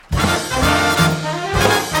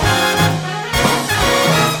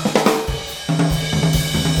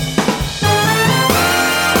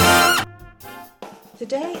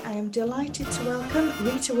delighted to welcome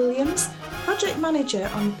Rita Williams, Project Manager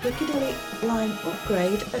on the Piccadilly Line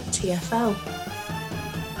upgrade at TfL.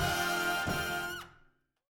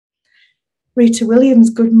 Rita Williams,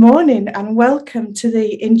 good morning and welcome to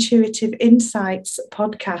the Intuitive Insights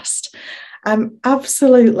podcast. I'm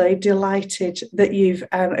absolutely delighted that you've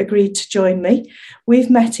agreed to join me. We've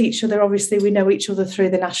met each other, obviously we know each other through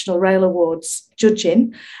the National Rail Awards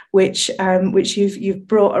judging, which you've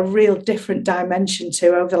brought a real different dimension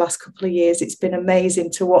to over the last couple of years. It's been amazing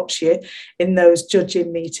to watch you in those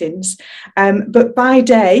judging meetings. But by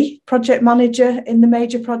day, project manager in the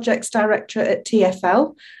Major Projects Directorate at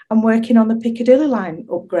TfL, and working on the Piccadilly Line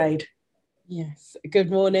upgrade. Yes,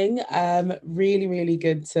 good morning. Really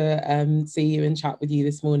good to see you and chat with you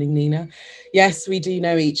this morning, Nina. Yes, we do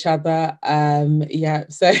know each other.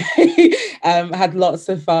 So had lots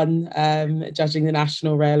of fun judging the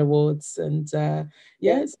National Rail Awards, and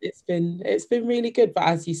it's been really good. But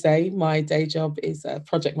as you say, my day job is a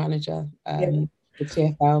project manager for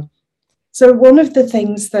TfL. So one of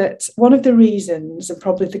the reasons, and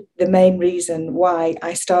probably the main reason why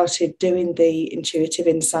I started doing the Intuitive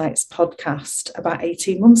Insights podcast about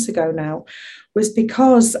 18 months ago now, was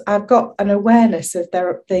because I've got an awareness of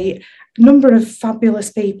the number of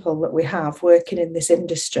fabulous people that we have working in this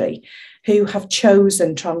industry who have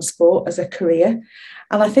chosen transport as a career.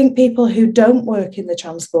 And I think people who don't work in the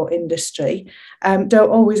transport industry don't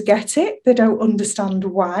always get it. They don't understand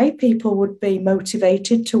why people would be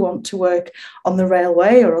motivated to want to work on the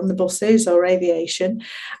railway or on the buses or aviation.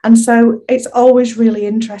 And so it's always really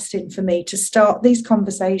interesting for me to start these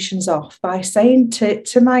conversations off by saying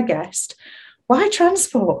to my guest, why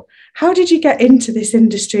transport? How did you get into this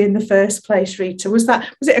industry in the first place, Rita? Was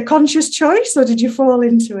it a conscious choice or did you fall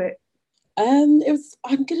into it? I'm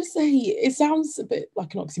going to say, it sounds a bit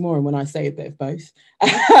like an oxymoron when I say a bit of both. So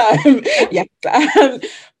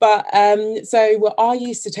I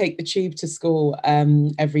used to take the tube to school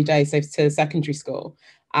every day, so to secondary school.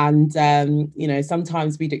 And,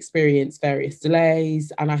 sometimes we'd experience various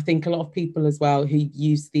delays. And I think a lot of people as well who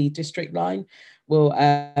use the district line will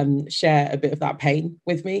share a bit of that pain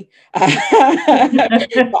with me. But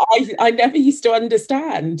I never used to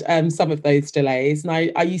understand some of those delays.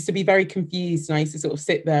 And I used to be very confused, and I used to sort of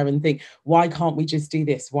sit there and think, why can't we just do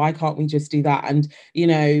this? Why can't we just do that? And,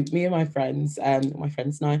 me and my friends and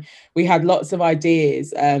I, we had lots of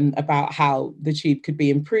ideas about how the tube could be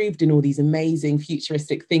improved and all these amazing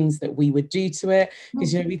futuristic things that we would do to it.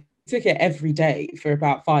 Because, we took it every day for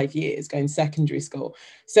about 5 years going to secondary school.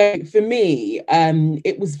 So for me,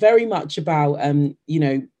 it was very much about,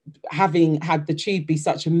 having had the tube be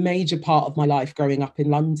such a major part of my life growing up in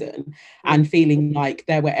London, and feeling like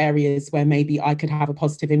there were areas where maybe I could have a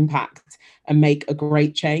positive impact and make a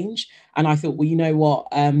great change. And I thought, well, you know what,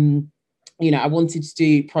 I wanted to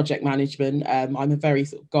do project management. I'm a very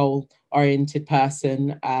sort of goal-oriented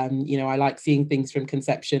person. I like seeing things from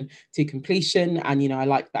conception to completion. And, I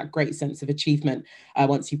like that great sense of achievement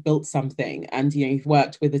once you've built something and, you've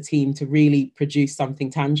worked with a team to really produce something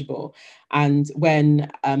tangible. And when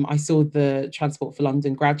I saw the Transport for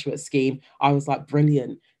London graduate scheme, I was like,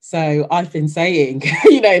 brilliant. So I've been saying,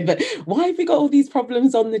 but why have we got all these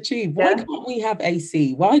problems on the tube? Why can't we have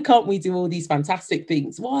AC? Why can't we do all these fantastic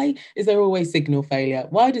things? Why is there always signal failure?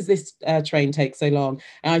 Why does this train take so long?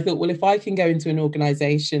 And I thought, well, if I can go into an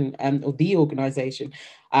organisation or the organisation,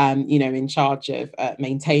 in charge of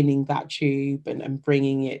maintaining that tube and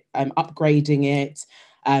bringing it, upgrading it,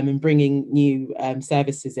 and bringing new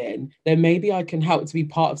services in, then maybe I can help to be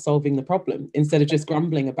part of solving the problem instead of just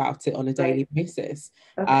grumbling about it on a daily basis.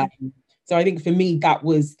 Okay. So I think for me, that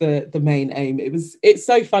was the main aim. It's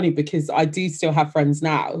so funny because I do still have friends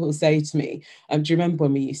now who will say to me, do you remember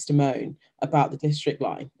when we used to moan about the district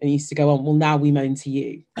line and used to go on, well, now we moan to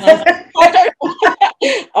you.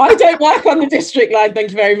 I don't work on the district line, thank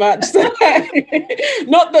you very much.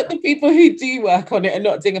 Not that the people who do work on it are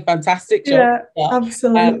not doing a fantastic job. Yeah,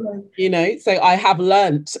 absolutely. So I have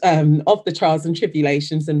learnt of the trials and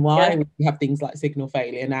tribulations and why we have things like signal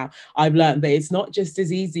failure. Now, I've learned that it's not just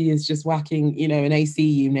as easy as just whacking, an AC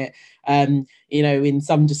unit, in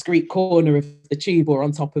some discrete corner of the tube or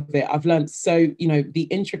on top of it. I've learned the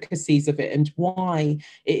intricacies of it and why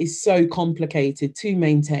it is so complicated to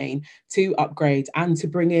maintain, to upgrade, and to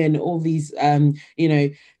bring in all these,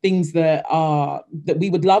 things that we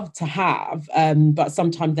would love to have, but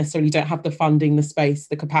sometimes necessarily don't have the funding, the space,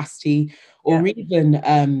 the capacity, or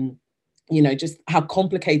even just how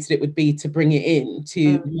complicated it would be to bring it in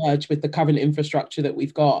to merge with the current infrastructure that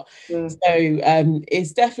we've got. So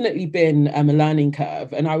it's definitely been a learning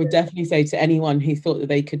curve. And I would definitely say to anyone who thought that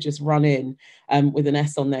they could just run in with an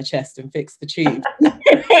S on their chest and fix the tube.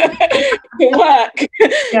 Work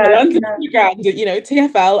London Underground, you know,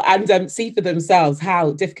 TfL, and see for themselves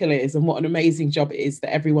how difficult it is and what an amazing job it is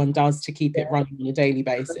that everyone does to keep it running on a daily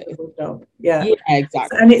basis. Yeah,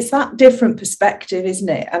 exactly. And it's that different perspective, isn't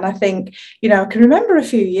it? And I think, you know, I can remember a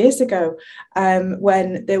few years ago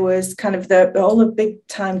when there was kind of the big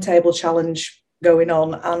timetable challenge going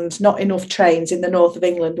on and not enough trains in the north of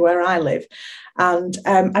England where I live. And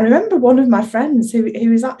I remember one of my friends who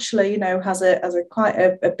is actually, you know, has a quite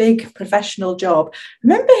a big professional job. I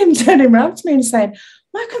remember him turning around to me and saying,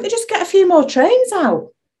 "Why can't they just get a few more trains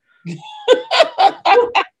out?"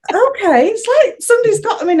 Okay, it's like somebody's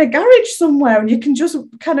got them in a garage somewhere and you can just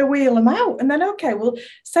kind of wheel them out. And then, okay, well,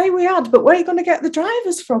 say we had, but where are you going to get the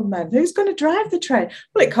drivers from then? Who's going to drive the train?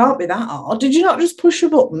 Well, it can't be that hard. Did you not just push a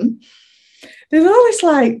button? There's all this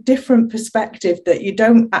like different perspective that you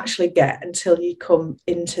don't actually get until you come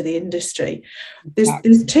into the industry.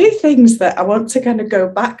 There's two things that I want to kind of go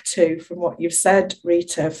back to from what you've said,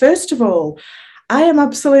 Rita. First of all, I am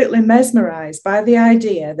absolutely mesmerised by the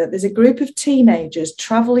idea that there's a group of teenagers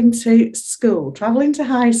travelling to school, travelling to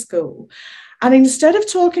high school, and instead of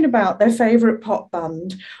talking about their favourite pop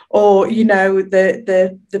band or, you know,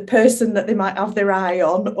 the person that they might have their eye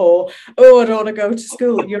on or, oh, I don't want to go to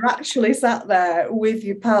school, you're actually sat there with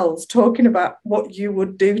your pals talking about what you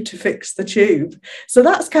would do to fix the tube. So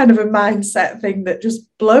that's kind of a mindset thing that just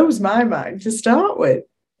blows my mind to start with.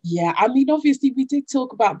 Yeah, I mean, obviously we did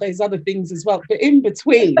talk about those other things as well, but in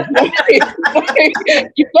between,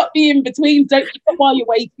 you've got the in between, don't you? While you're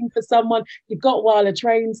waiting for someone, you've got while a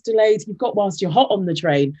train's delayed, you've got whilst you're hot on the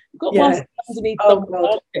train, you've got whilst underneath the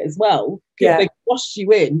basket as well, because they washed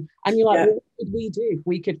you in, and you're like, well, what could we do if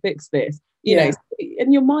we could fix this? You know,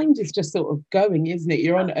 and your mind is just sort of going, isn't it?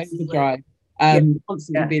 You're on overdrive,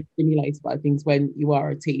 constantly being stimulated by things when you are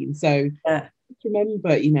a teen. So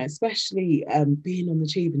remember, you know, especially being on the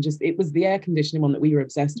tube and just, it was the air conditioning one that we were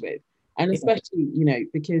obsessed with, and especially, you know,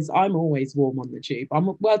 because I'm always warm on the tube.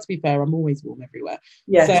 Well, to be fair, I'm always warm everywhere.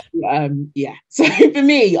 So for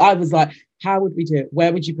me, I was like, how would we do it?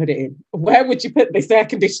 Where would you put it in? Where would you put this air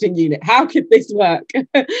conditioning unit? How could this work?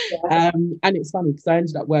 And it's funny because I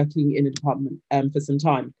ended up working in a department for some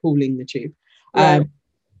time cooling the tube.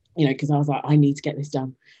 You know, because I was like, I need to get this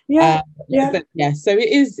done. So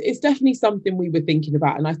it's definitely something we were thinking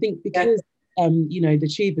about. And I think because, you know, the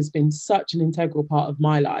tube has been such an integral part of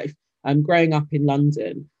my life, growing up in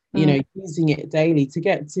London, you know, using it daily to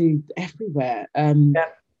get to everywhere.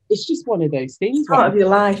 It's just one of those things. It's part of your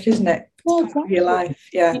life, isn't it? Well, it's part of your life,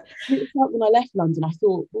 It's like when I left London, I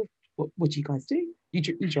thought, well, what do you guys do? You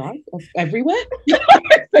drive everywhere?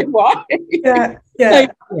 So why?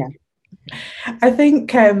 I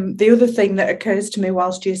think the other thing that occurs to me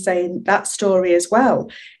whilst you're saying that story as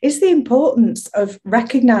well is the importance of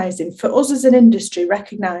recognising, for us as an industry,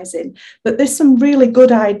 recognising that there's some really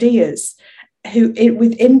good ideas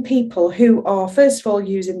within people who are, first of all,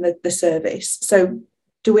 using the service. So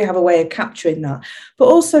do we have a way of capturing that? But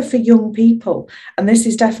also for young people, and this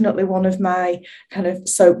is definitely one of my kind of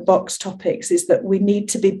soapbox topics, is that we need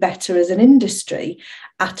to be better as an industry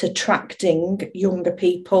at attracting younger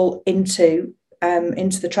people into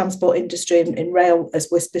the transport industry and in rail, as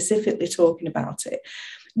we're specifically talking about it.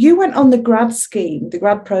 You went on the grad scheme, the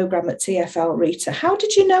grad programme at TfL, Rita. How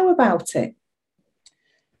did you know about it?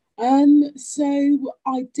 So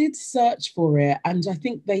I did search for it, and I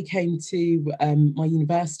think they came to my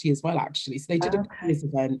university as well, actually. So they did a quiz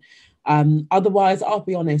event. Otherwise, I'll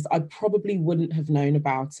be honest, I probably wouldn't have known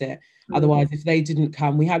about it. Otherwise, if they didn't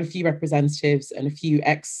come, we had a few representatives and a few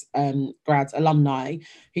ex-grads, alumni,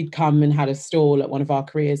 who'd come and had a stall at one of our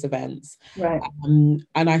careers events. Right. And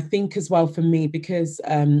I think as well for me, because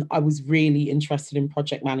I was really interested in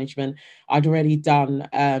project management, I'd already done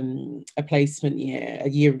a placement year.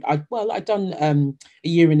 I'd done a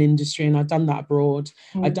year in industry, and I'd done that abroad.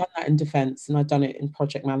 I'd done that in defence, and I'd done it in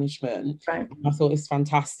project management. Right. And I thought, it's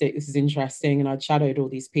fantastic, this is interesting. And I'd shadowed all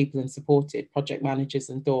these people and supported project managers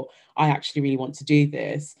and thought, I actually really want to do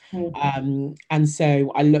this. And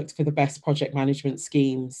so I looked for the best project management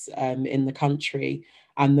schemes in the country,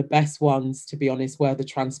 and the best ones, to be honest, were the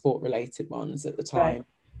transport related ones at the time.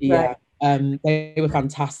 They were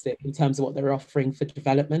fantastic in terms of what they were offering for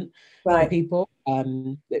development for people.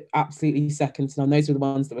 Absolutely second to none. Those were the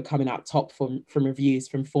ones that were coming out top from reviews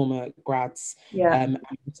from former grads. And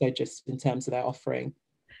so just in terms of their offering.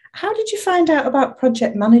 How did you find out about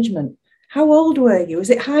project management? How old were you? Was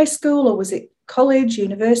it high school or was it college,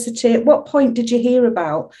 university? At what point did you hear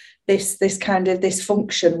about this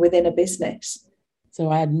function within a business? So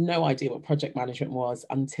I had no idea what project management was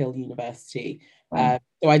until university. Wow.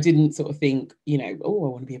 So I didn't sort of think, oh, I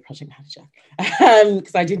want to be a project manager,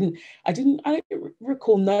 because I don't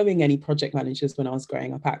recall knowing any project managers when I was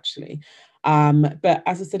growing up, actually. But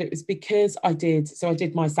as I said, it was because I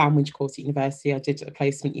did my sandwich course at university. I did a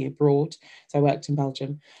placement year abroad, so I worked in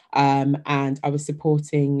Belgium, and I was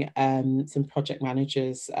supporting some project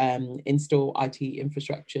managers install IT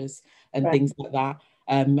infrastructures and Right. things like that.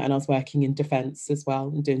 And I was working in defence as well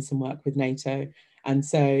and doing some work with NATO. And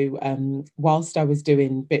so whilst I was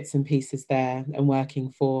doing bits and pieces there and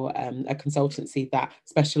working for a consultancy that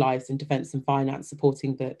specialised in defence and finance,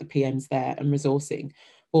 supporting the PMs there and resourcing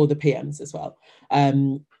for the PMs as well,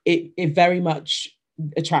 it very much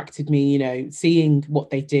attracted me, seeing what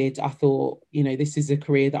they did. I thought, this is a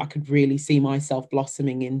career that I could really see myself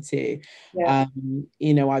blossoming into. Yeah.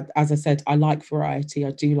 As I said, I like variety.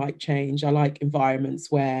 I do like change. I like environments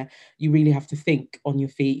where you really have to think on your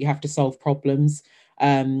feet. You have to solve problems.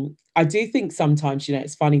 I do think sometimes,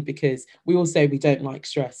 it's funny because we all say we don't like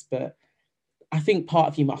stress, but I think part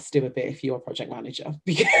of you must do a bit if you're a project manager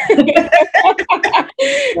because,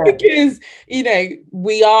 because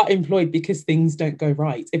we are employed because things don't go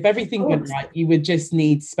right. If everything went right, you would just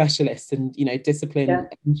need specialists and discipline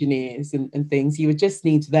engineers and things. You would just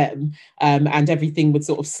need them, and everything would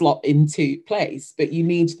sort of slot into place. But you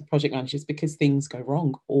need the project managers because things go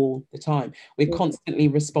wrong all the time. We're constantly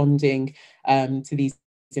responding to these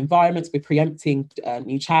environments. We're preempting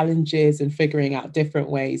new challenges and figuring out different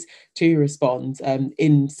ways to respond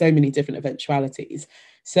in so many different eventualities.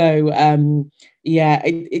 So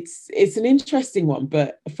it's an interesting one.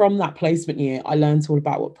 But from that placement year, I learned all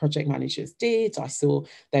about what project managers did. I saw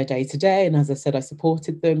their day to day, and as I said, I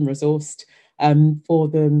supported them, resourced for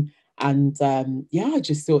them. And I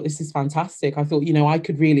just thought this is fantastic. I thought, I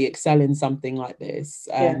could really excel in something like this.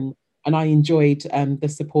 And I enjoyed the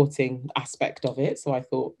supporting aspect of it. So I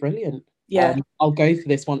thought, brilliant. I'll go for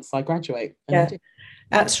this once I graduate. And I did.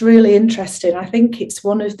 That's really interesting. I think it's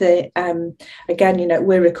one of the, again,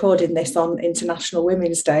 we're recording this on International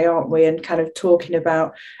Women's Day, aren't we? And kind of talking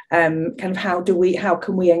about kind of how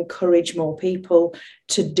can we encourage more people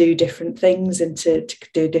to do different things and to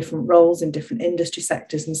do different roles in different industry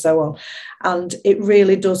sectors and so on. And it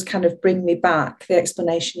really does kind of bring me back, the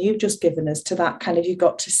explanation you've just given us, to that kind of, you've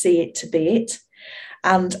got to see it to be it.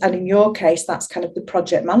 And in your case, that's kind of the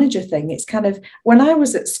project manager thing. It's kind of, when I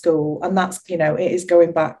was at school, and that's, it is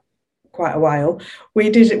going back quite a while, we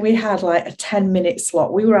had like a 10-minute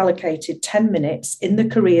slot. We were allocated 10 minutes in the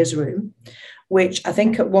careers room, which I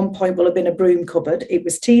think at one point will have been a broom cupboard. It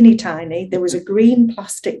was teeny tiny. There was a green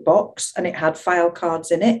plastic box and it had file cards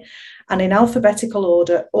in it. And in alphabetical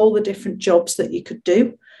order, all the different jobs that you could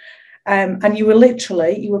do. And you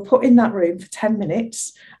were put in that room for 10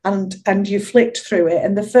 minutes and you flicked through it.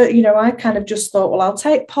 And the first, I kind of just thought, well, I'll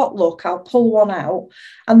take potluck, I'll pull one out.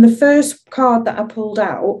 And the first card that I pulled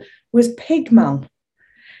out was Pigman.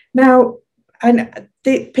 Now, and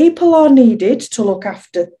the people are needed to look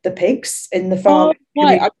after the pigs in the farm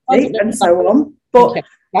community and so on. But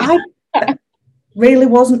that really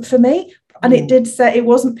wasn't for me. And it did say it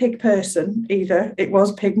wasn't Pig Person either. It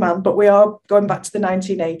was Pigman, but we are going back to the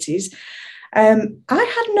 1980s. I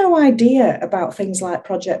had no idea about things like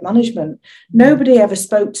project management. Nobody ever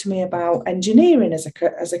spoke to me about engineering as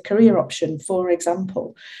a career option, for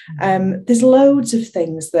example. There's loads of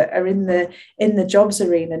things that are in the jobs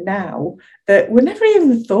arena now that were never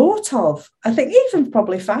even thought of. I think even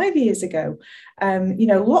probably 5 years ago.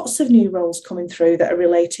 Lots of new roles coming through that are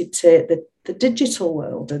related to the digital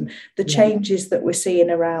world and the changes that we're seeing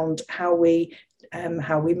around how we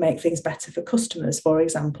make things better for customers, for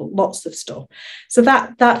example, lots of stuff. So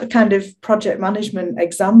that kind of project management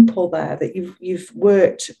example there that you've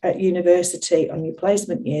worked at university on your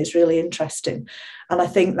placement year is really interesting. And I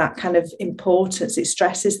think that kind of importance, it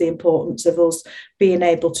stresses the importance of us being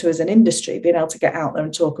able to, as an industry, being able to get out there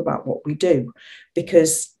and talk about what we do.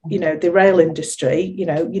 Because, the rail industry,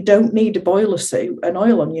 you don't need a boiler suit and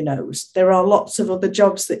oil on your nose. There are lots of other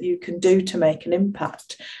jobs that you can do to make an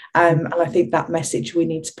impact. And I think that message, we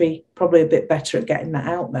need to be probably a bit better at getting that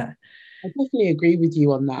out there. I definitely agree with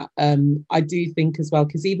you on that. I do think as well,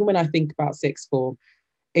 because even when I think about sixth form,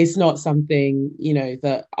 it's not something,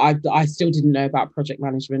 that I still didn't know about project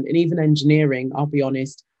management, and even engineering, I'll be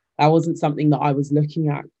honest, that wasn't something that I was looking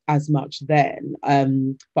at as much then.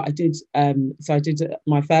 But I did, so I did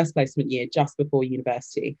my first placement year just before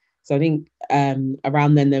university. So I think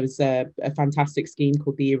around then there was a fantastic scheme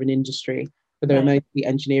called the Year in Industry, but they were mostly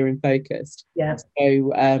engineering focused. Yeah.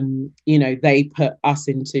 So, they put us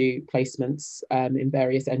into placements in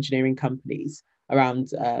various engineering companies around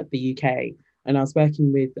the UK. and I was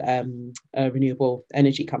working with a renewable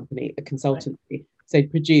energy company, a consultancy. So they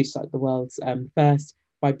produced like the world's first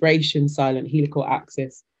vibration silent helical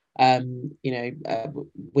axis, vertical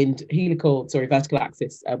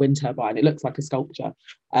axis wind turbine. It looks like a sculpture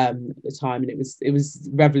at the time, and it was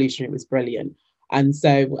revolutionary. It was brilliant. And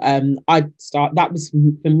so that was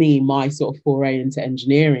for me my sort of foray into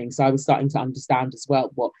engineering. So I was starting to understand as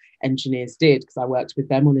well what engineers did, because I worked with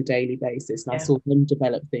them on a daily basis, and I saw them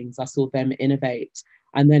develop things, I saw them innovate.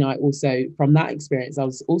 And then I also, from that experience, I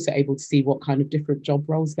was also able to see what kind of different job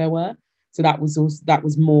roles there were. So that was more, that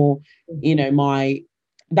was more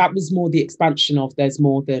the expansion of, there's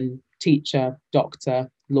more than teacher, doctor,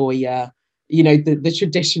 lawyer, the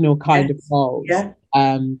traditional kind of roles.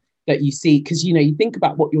 That you see, because you think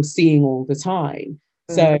about what you're seeing all the time.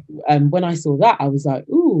 So when I saw that, I was like,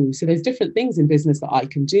 ooh, so there's different things in business that I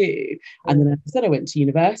can do. And then, as I said, I went to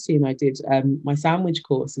university and I did my sandwich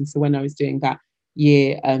course. And so when I was doing that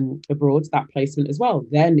year abroad, that placement as well,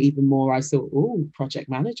 then even more I saw, oh, project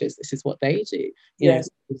managers, this is what they do,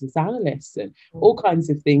 business analysts and all kinds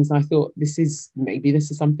of things. And I thought, this is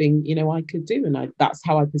something I could do, and that's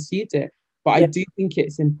how I pursued it. But I do think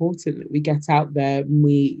it's important that we get out there and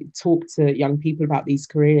we talk to young people about these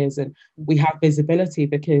careers and we have visibility,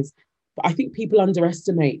 because I think people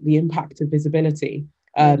underestimate the impact of visibility.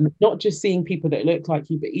 Not just seeing people that look like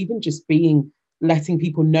you, but even just letting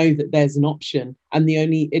people know that there's an option. And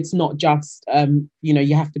it's not just,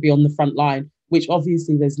 you have to be on the front line, which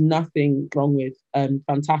obviously there's nothing wrong with,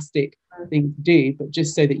 fantastic thing to do, but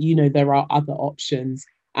just so that there are other options.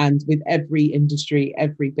 And with every industry,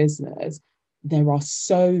 every business, there are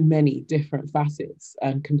so many different facets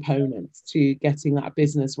and components to getting that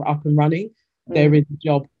business up and running. There is a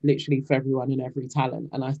job literally for everyone and every talent.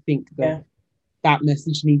 And I think that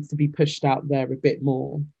message needs to be pushed out there a bit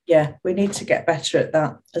more. Yeah, we need to get better at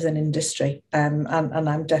that as an industry. And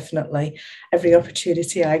I'm definitely, every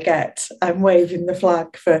opportunity I get, I'm waving the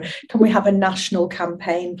flag for, can we have a national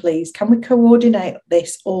campaign, please? Can we coordinate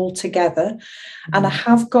this all together? And I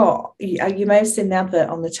have got, you may have seen the advert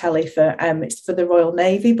on the telly for, it's for the Royal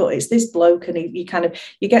Navy, but it's this bloke, and you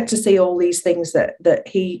get to see all these things that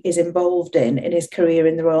he is involved in his career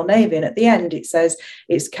in the Royal Navy. And at the end, it says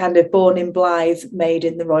it's kind of born in Blyth, made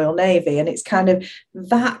in the Royal Navy. And it's kind of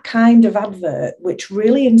that kind of advert which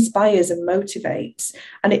really inspires and motivates,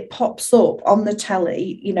 and it pops up on the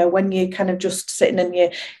telly when you're kind of just sitting on your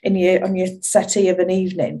settee of an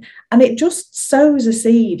evening, and it just sows a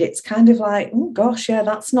seed. It's kind of like, oh gosh, yeah,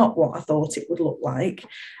 that's not what I thought it would look like.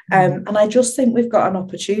 And I just think we've got an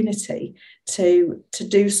opportunity to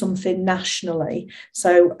do something nationally.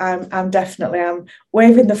 So I'm definitely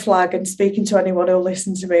waving the flag and speaking to anyone who'll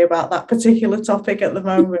listen to me about that particular topic at the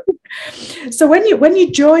moment. So when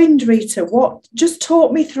you joined, Rita, just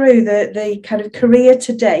talk me through the kind of career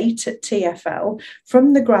to date at TfL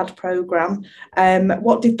from the grad programme.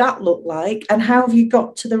 What did that look like, and how have you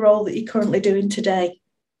got to the role that you're currently doing today?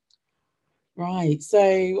 Right.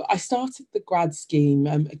 So I started the grad scheme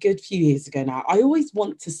a good few years ago now. I always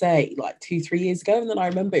want to say like 2-3 years ago, and then I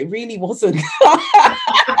remember it really wasn't.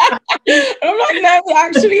 I'm like, no,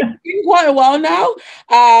 actually, it's been quite a while now.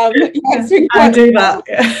 It's been quite I do that.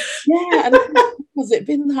 Yeah, and has it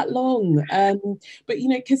been that long? But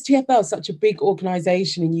because TfL is such a big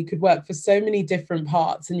organisation and you could work for so many different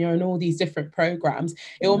parts and you're in all these different programmes,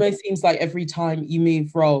 it almost seems like every time you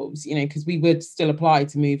move roles, because we would still apply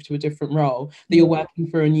to move to a different role, that you're working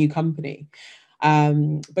for a new company.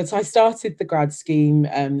 But I started the grad scheme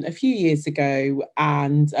a few years ago,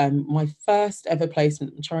 and my first ever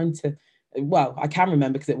placement, I can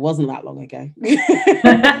remember because it wasn't that long ago.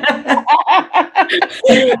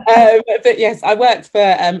 But yes, I worked for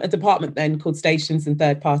a department then called Stations and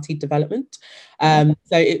Third Party Development.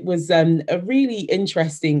 So it was a really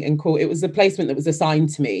interesting and cool, it was a placement that was assigned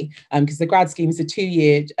to me because the grad scheme is a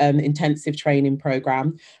 2-year intensive training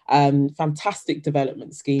programme, fantastic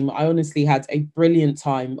development scheme. I honestly had a brilliant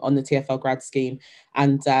time on the TfL grad scheme.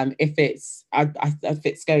 And if it's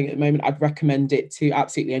going at the moment, I'd recommend it to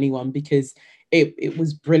absolutely anyone, because it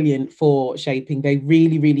was brilliant for shaping. They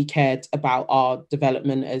really, really cared about our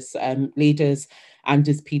development as leaders and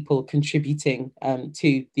as people contributing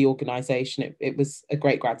to the organisation. It was a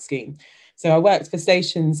great grad scheme. So I worked for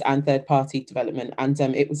Stations and Third Party Development, and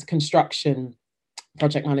it was a construction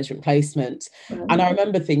project management placement. And I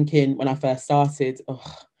remember thinking when I first started,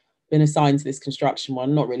 been assigned to this construction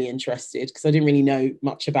one, not really interested, because I didn't really know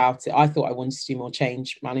much about it. I thought I wanted to do more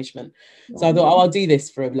change management. So I thought, I'll do this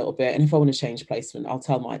for a little bit, and if I want to change placement, I'll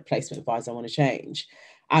tell my placement advisor I want to change.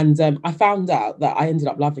 And I found out that I ended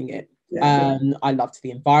up loving it. I loved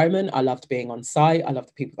the environment. I loved being on site. I loved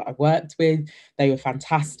the people that I worked with. They were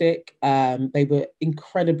fantastic. They were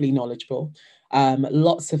incredibly knowledgeable.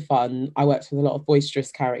 Lots of fun. I worked with a lot of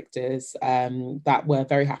boisterous characters that were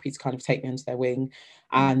very happy to kind of take me under their wing.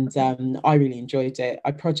 And I really enjoyed it.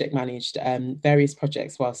 I project managed various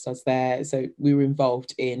projects whilst I was there. So we were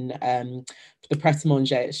involved in the Pret a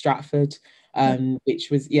Manger at Stratford, which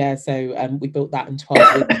was, so we built that in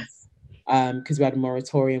 12 weeks. Because we had a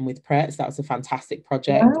moratorium with Pret. So that was a fantastic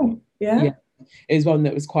project. Wow. Yeah. It was one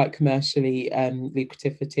that was quite commercially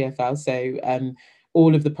lucrative for TfL. So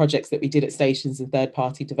all of the projects that we did at stations and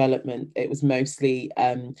third-party development, it was mostly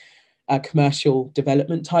a commercial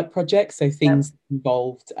development type projects. So things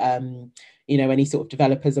involved any sort of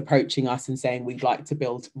developers approaching us and saying we'd like to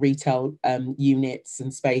build retail units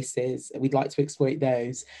and spaces, we'd like to exploit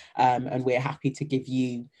those, and we're happy to give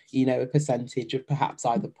you a percentage of perhaps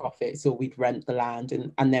either profits, or we'd rent the land,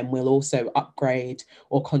 and then we'll also upgrade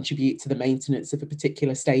or contribute to the maintenance of a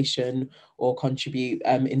particular station, or contribute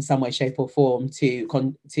in some way, shape or form to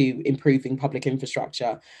improving public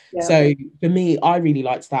infrastructure. So for me, I really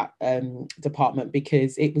liked that department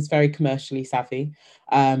because it was very commercially savvy,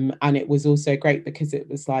 and it was also great because it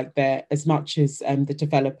was like there, as much as the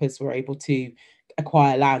developers were able to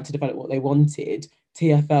acquire land to develop what they wanted,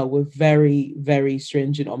 TfL were very, very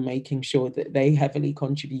stringent on making sure that they heavily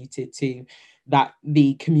contributed to that,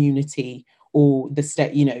 the community or the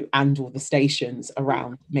state, and or the stations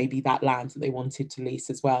around maybe that land that they wanted to lease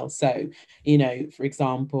as well. So, for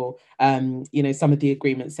example, some of the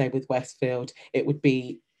agreements, say with Westfield, it would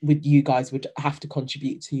be you guys would have to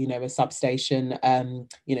contribute to, a substation,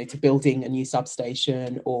 to building a new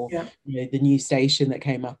substation, or, the new station that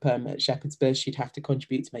came up at Shepherd's Bush, you'd have to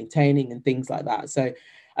contribute to maintaining and things like that. So,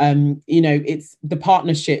 it's the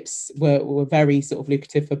partnerships were very sort of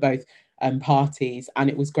lucrative for both parties, and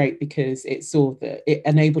it was great because it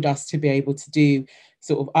enabled us to be able to do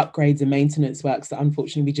sort of upgrades and maintenance works that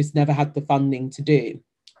unfortunately we just never had the funding to do.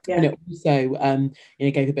 And it also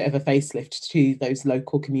gave a bit of a facelift to those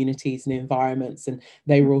local communities and environments, and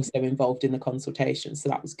they were also involved in the consultation, so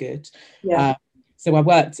that was good. So I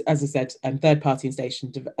worked, as I said, third party and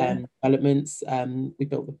station developments. We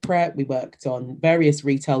built the Pret, we worked on various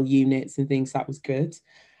retail units and things, that was good.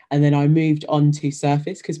 And then I moved on to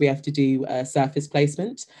surface because we have to do surface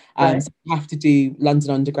placement. So we have to do London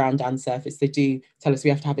Underground and surface. They do tell us we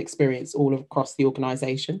have to have experience all across the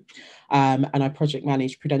organisation. And I project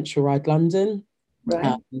managed Prudential Ride London.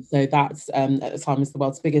 So that's at the time was the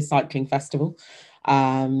world's biggest cycling festival.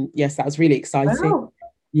 Yes, that was really exciting. Wow.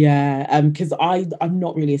 Yeah, because I'm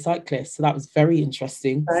not really a cyclist, so that was very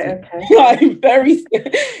interesting. I'm very,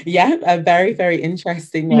 a very, very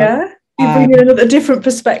interesting one. Yeah. You're bringing another different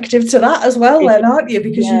perspective to that as well, then, aren't you?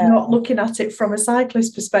 Because you're not looking at it from a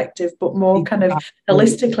cyclist perspective, but more kind of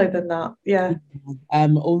holistically than that. Yeah.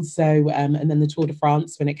 Also, and then the Tour de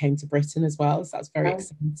France when it came to Britain as well. So that's very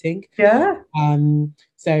exciting. Yeah.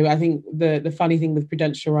 So I think the funny thing with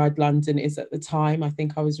Prudential Ride London is at the time, I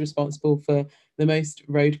think I was responsible for the most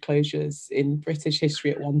road closures in British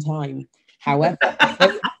history at one time. However,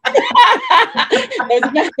 there's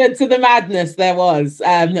a method to the madness. There was.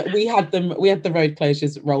 We had the road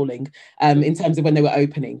closures rolling in terms of when they were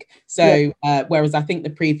opening. So whereas I think the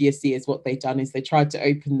previous years what they'd done is they tried to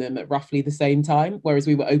open them at roughly the same time, whereas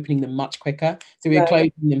we were opening them much quicker. So we were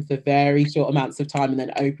closing them for very short amounts of time and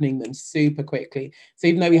then opening them super quickly. So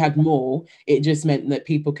even though we had more, it just meant that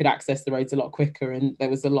people could access the roads a lot quicker, and there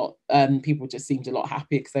was a lot. People just seemed a lot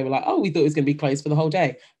happy because they were like, "Oh, we thought it was going to be closed for the whole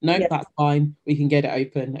day. No, that's fine. We can get it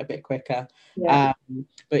open a bit quicker."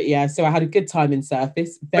 But yeah, so I had a good time in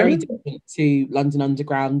surface, very different to London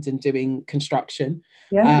Underground and doing construction.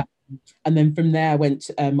 And then from there I went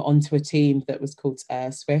onto a team that was called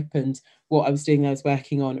SWIP, and what I was doing, I was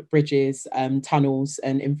working on bridges, tunnels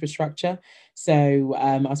and infrastructure. So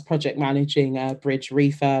I was project managing bridge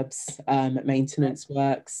refurbs, maintenance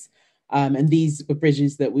works, and these were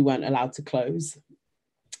bridges that we weren't allowed to close.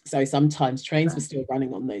 So sometimes trains were still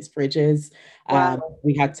running on those bridges.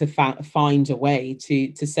 We had to find a way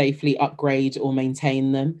to safely upgrade or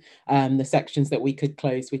maintain them. The sections that we could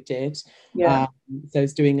close, we did. So I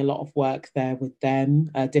was doing a lot of work there with them,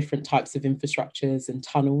 different types of infrastructures and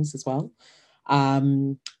tunnels as well.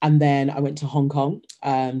 And then I went to Hong Kong. So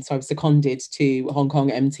I was seconded to Hong Kong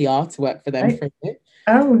MTR to work for them for a bit.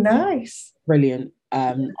 Oh, nice. Brilliant.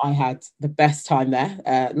 I had the best time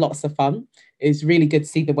there, lots of fun. It was really good to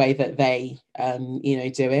see the way that they,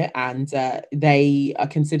 do it. And they are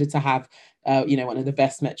considered to have, one of the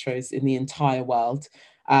best metros in the entire world.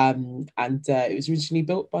 and it was originally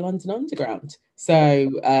built by London Underground. So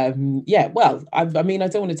yeah, well, I mean, I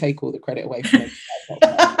don't want to take all the credit away from it.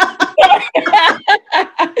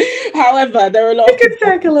 However, there are a lot of could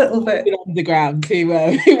take a little bit underground who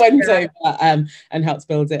went over and helped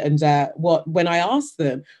build it. And when I asked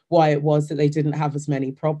them why it was that they didn't have as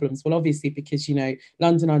many problems, well, obviously because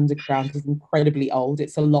London Underground is incredibly old.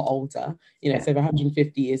 It's a lot older. It's over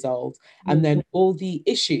 150 years old. And then all the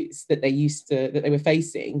issues that they were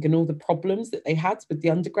facing and all the problems that they had with the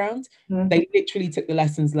underground, they literally took the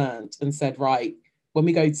lessons learned and said, right, when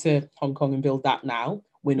we go to Hong Kong and build that now,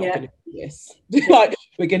 we're not going to do this. Like,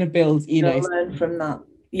 we're going to build, learn from that.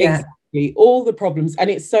 Yeah. Exactly. All the problems.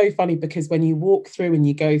 And it's so funny because when you walk through and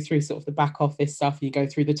you go through sort of the back office stuff, you go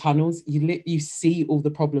through the tunnels, you see all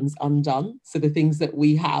the problems undone. So the things that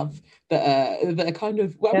we have that are kind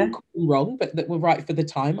of, wrong, but that were right for the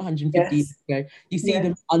time, 150 years ago, you see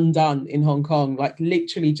them undone in Hong Kong, like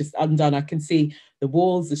literally just undone. I can see the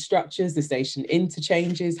walls, the structures, the station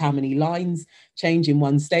interchanges, how many lines change in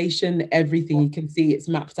one station, everything you can see, it's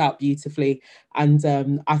mapped out beautifully. And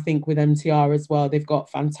I think with MTR as well, they've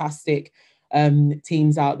got fantastic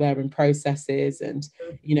teams out there and processes, and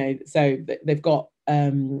so they've got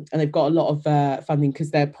and they've got a lot of funding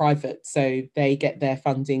because they're private, so they get their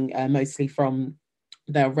funding mostly from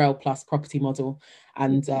their Rail Plus property model,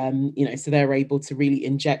 and so they're able to really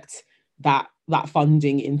inject that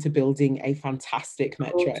funding into building a fantastic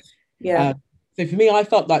metro. So for me, I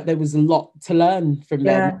felt like there was a lot to learn from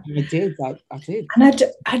them. I did. And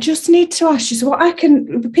I just need to ask you, so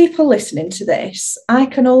the people listening to this, I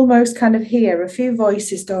can almost kind of hear a few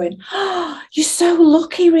voices going, oh, you're so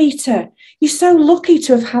lucky, Rita. You're so lucky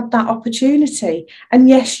to have had that opportunity. And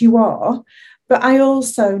yes, you are. But I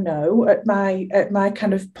also know at my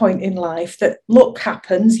kind of point in life that luck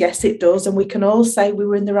happens. Yes, it does. And we can all say we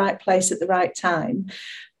were in the right place at the right time.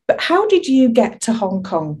 But how did you get to Hong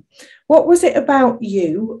Kong? What was it about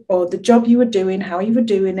you or the job you were doing, how you were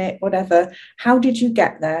doing it, whatever? How did you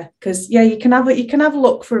get there? Because you can have a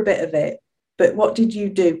look for a bit of it, but what did you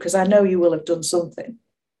do? Because I know you will have done something.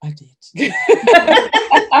 I did.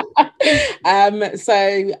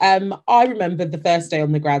 I remember the first day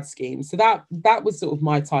on the grad scheme. So that was sort of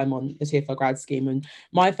my time on the TfL grad scheme. And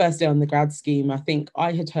my first day on the grad scheme, I think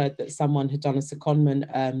I had heard that someone had done a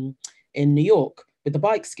secondment in New York with the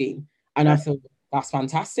bike scheme. And I thought, that's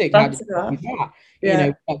fantastic. How did you do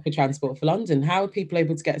that? For Transport for London, how are people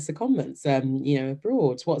able to get secondments,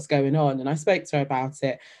 abroad? What's going on? And I spoke to her about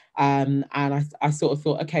it. And I sort of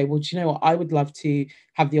thought, okay, well, do you know what? I would love to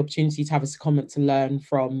have the opportunity to have a secondment to learn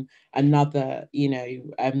from another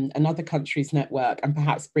country's network and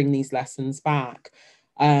perhaps bring these lessons back.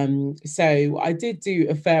 So I did do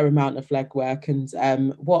a fair amount of legwork,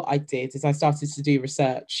 and what I did is I started to do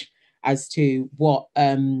research as to what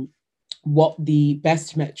the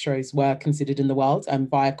best metros were considered in the world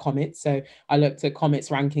via Comet. So I looked at Comet's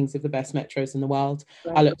rankings of the best metros in the world.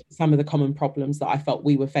 Right. I looked at some of the common problems that I felt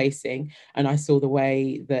we were facing, and I saw the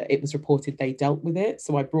way that it was reported they dealt with it.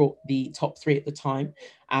 So I brought the top 3 at the time,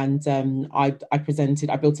 and I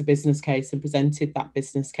built a business case and presented that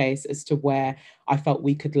business case as to where I felt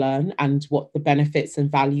we could learn and what the benefits and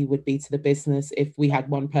value would be to the business if we had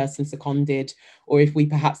one person seconded, or if we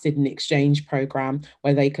perhaps did an exchange program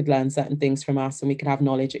where they could learn certain things from us and we could have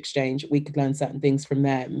knowledge exchange, we could learn certain things from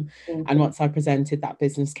them. Mm-hmm. And once I presented that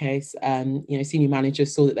business case, senior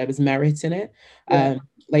managers saw that there was merit in it. Yeah.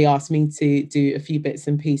 They asked me to do a few bits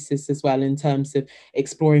and pieces as well in terms of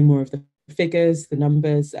exploring more of the figures, the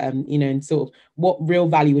numbers, and sort of what real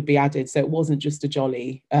value would be added. So it wasn't just a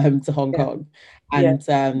jolly to Hong Kong. And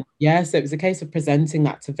so it was a case of presenting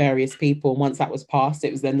that to various people. And once that was passed,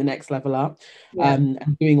 it was then the next level up, and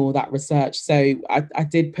doing all that research. So I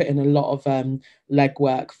did put in a lot of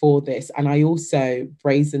legwork for this. And I also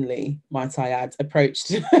brazenly, might I add,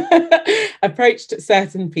 approached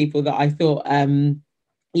certain people that I thought,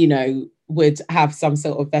 would have some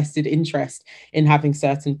sort of vested interest in having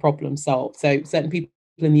certain problems solved. So certain people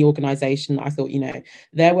in the organisation, I thought,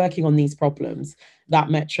 they're working on these problems. That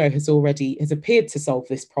metro has appeared to solve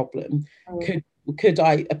this problem. Could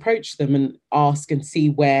I approach them and ask and see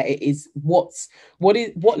where it is, what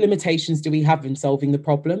limitations do we have in solving the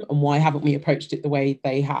problem, and why haven't we approached it the way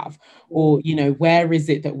they have? Or, where is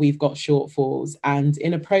it that we've got shortfalls? And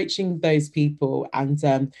in approaching those people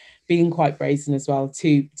and being quite brazen as well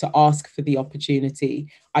to ask for the opportunity,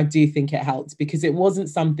 I do think it helped, because it wasn't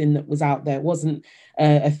something that was out there. It wasn't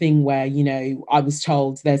a thing where, I was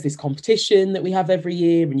told there's this competition that we have every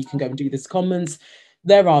year and you can go and do this comments.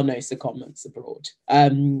 there are no secondments abroad.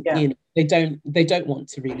 Yeah. You know, they don't want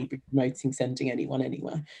to really be promoting sending anyone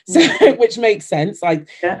anywhere. So which makes sense. Like,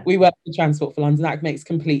 Yeah. we work for Transport for London, that makes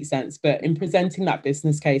complete sense. But in presenting that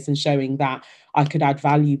business case and showing that I could add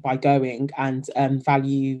value by going, and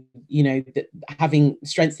value, you know, having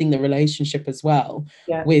strengthening the relationship as well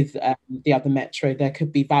with the other metro, there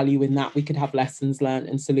could be value in that. We could have lessons learned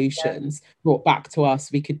and solutions brought back to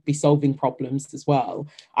us. We could be solving problems as well.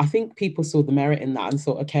 I think people saw the merit in that and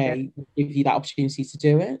thought, okay, we'll give you that opportunity to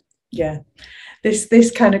do it. Yeah.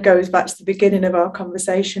 This kind of goes back to the beginning of our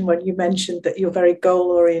conversation when you mentioned that you're very goal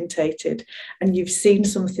orientated and you've seen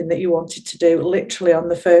something that you wanted to do literally on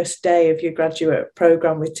the first day of your graduate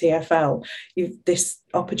program with TfL. This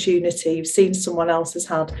opportunity, you've seen someone else has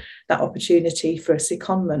had that opportunity for a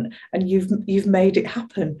secondment, and you've made it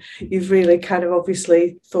happen. You've really kind of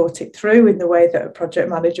obviously thought it through in the way that a project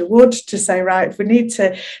manager would, to say, right, if we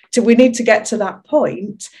need to get to that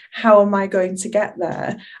point, how am I going to get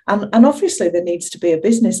there? And obviously there needs to be a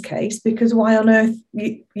business case, because why on earth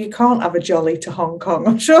you can't have a jolly to Hong Kong?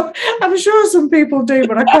 I'm sure some people do,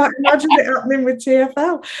 but I can't imagine it happening with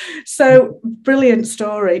TfL. So brilliant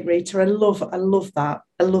story, Rita. I love that.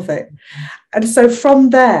 I love it. And so from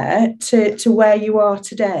there to where you are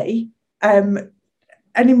today,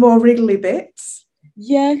 any more wriggly bits?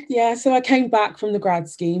 Yeah. So I came back from the grad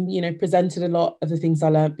scheme, you know, presented a lot of the things I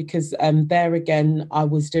learned, because there again, I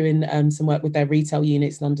was doing some work with their retail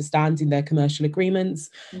units and understanding their commercial agreements,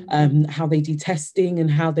 how they do testing and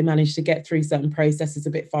how they manage to get through certain processes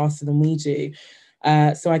a bit faster than we do.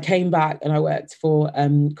 So I came back and I worked for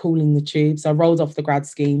Cooling the Tube. So I rolled off the grad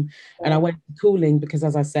scheme and I went to Cooling because,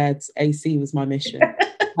 as I said, AC was my mission.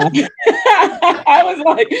 I was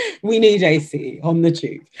like, we need AC on the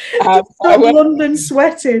tube. Stop London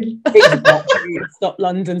sweating. Exactly. Stop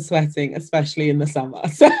London sweating, especially in the summer.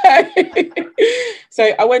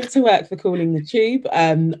 So I went to work for Cooling the Tube.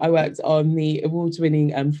 I worked on the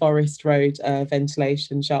award-winning Forest Road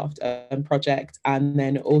ventilation shaft project, and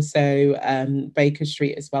then also Baker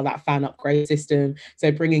Street as well, that fan upgrade system.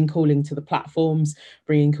 So bringing cooling to the platforms,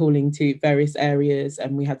 bringing cooling to various areas.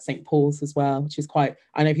 And we had St. Paul's as well, which is quite,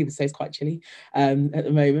 I know people say it's quite chilly at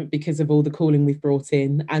the moment because of all the cooling we've brought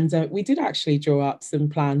in. And we did actually draw up some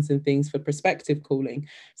plans and things for prospective cooling.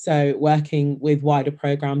 So working with wider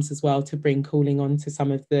programs as well to bring cooling onto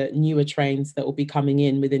some of the newer trains that will be coming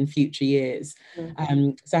in within future years.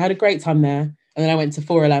 So I had a great time there. And then I went to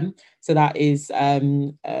 4LM. So that is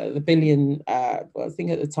the billion, well, I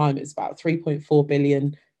think at the time it's about 3.4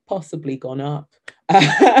 billion, possibly gone up,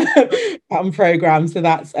 program. So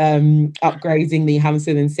that's upgrading the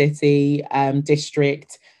Hammersmith and City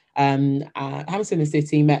district, Hammersmith and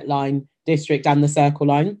City Met Line district and the Circle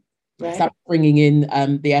Line. Right. So bringing in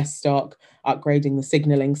the S-Stock, upgrading the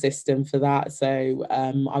signalling system for that. So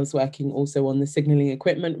I was working also on the signalling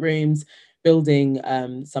equipment rooms, building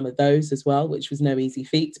some of those as well, which was no easy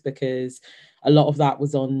feat because a lot of that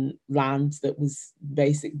was on land that was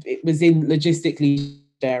it was in logistically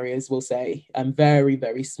areas, we'll say, very,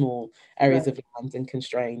 very small areas of land and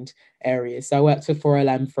constrained areas. So I worked for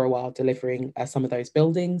 4LM for a while, delivering some of those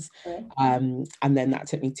buildings. And then that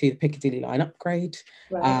took me to the Piccadilly line upgrade,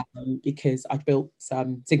 because I built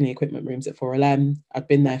some signaling equipment rooms at 4LM. I'd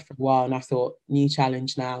been there for a while and I thought, new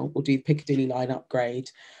challenge now, we'll do the Piccadilly line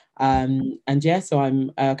upgrade. And yeah, so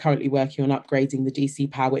I'm currently working on upgrading the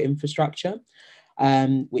DC power infrastructure,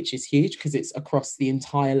 which is huge because it's across the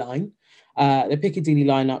entire line. The Piccadilly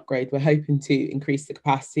line upgrade, we're hoping to increase the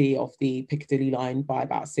capacity of the Piccadilly line by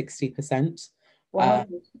about 60%. Wow,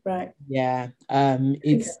 right. Yeah,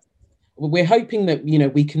 we're hoping that, you know,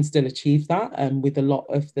 we can still achieve that with a lot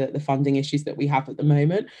of the funding issues that we have at the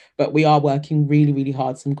moment, but we are working really, really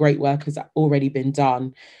hard. Some great work has already been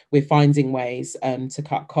done. We're finding ways to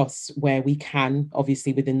cut costs where we can,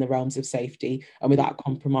 obviously within the realms of safety and without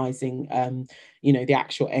compromising, you know, the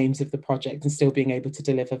actual aims of the project and still being able to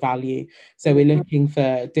deliver value. So we're looking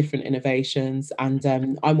for different innovations, and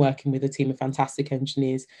I'm working with a team of fantastic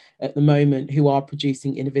engineers at the moment who are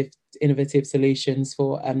producing innovative solutions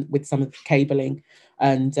for with some of the cabling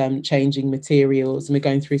and changing materials, and we're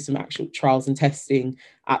going through some actual trials and testing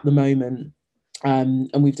at the moment. And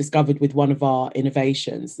we've discovered with one of our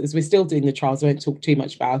innovations, as we're still doing the trials, I won't talk too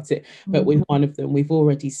much about it, but with one of them, we've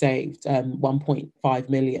already saved 1.5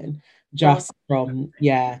 million just from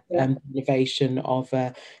innovation of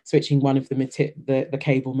switching one of the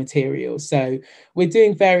cable materials. So we're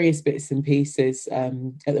doing various bits and pieces at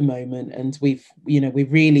the moment, and we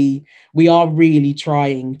are really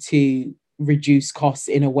trying to reduce costs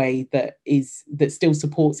in a way that still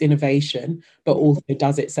supports innovation but also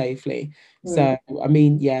does it safely. So I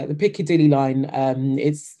mean, yeah, the Piccadilly line,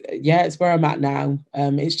 it's where I'm at now.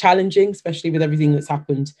 It's challenging, especially with everything that's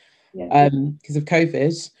happened because of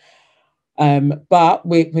COVID. But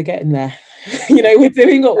we're getting there. We're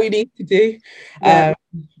doing what we need to do.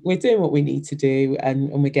 We're doing what we need to do, and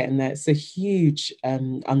we're getting there. It's a huge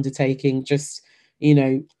undertaking, just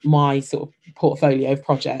my sort of portfolio of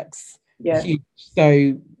projects. Huge.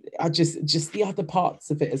 So I just the other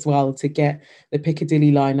parts of it as well, to get the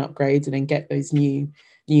Piccadilly line upgrades and then get those new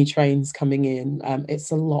trains coming in.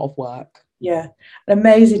 It's a lot of work. Yeah,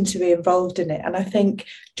 amazing to be involved in it. And I think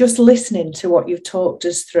just listening to what you've talked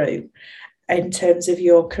us through in terms of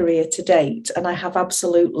your career to date, and I have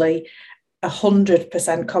absolutely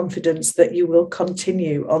 100% confidence that you will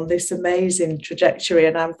continue on this amazing trajectory,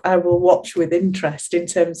 and I will watch with interest in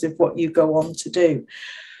terms of what you go on to do.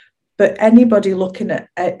 But anybody looking at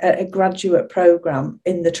a graduate programme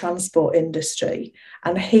in the transport industry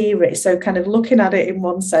and hear it, so kind of looking at it in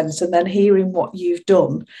one sense and then hearing what you've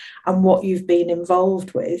done and what you've been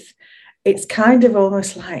involved with, it's kind of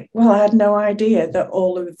almost like, well, I had no idea that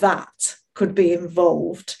all of that could be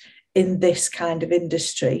involved in this kind of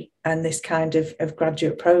industry and this kind of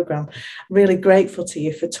graduate programme. Really grateful to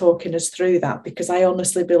you for talking us through that, because I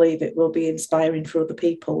honestly believe it will be inspiring for other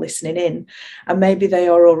people listening in, and maybe they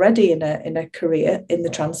are already in a career in the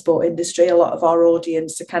transport industry. A lot of our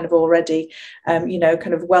audience are kind of already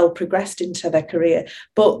kind of well progressed into their career,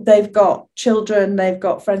 but they've got children, they've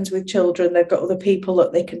got friends with children, they've got other people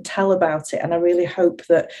that they can tell about it, and I really hope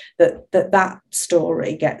that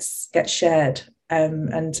story gets shared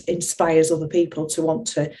and inspires other people to want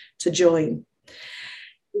to join.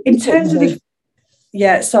 In terms of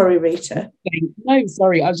sorry, Rita. No,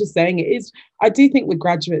 sorry, I was just saying I do think with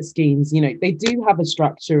graduate schemes, they do have a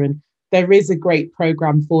structure and there is a great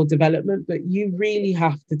program for development, but you really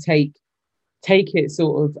have to take it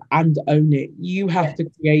sort of and own it. You have to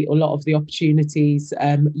create a lot of the opportunities.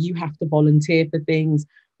 You have to volunteer for things,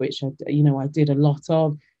 which I did a lot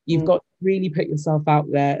of. You've got to really put yourself out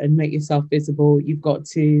there and make yourself visible. You've got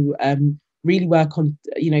to really work on,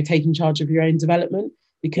 taking charge of your own development,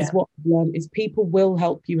 because what I've learned is people will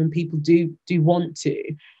help you and people do want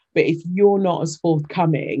to. But if you're not as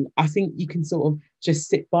forthcoming, I think you can sort of just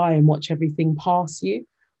sit by and watch everything pass you.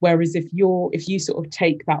 Whereas if you sort of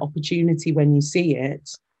take that opportunity when you see it,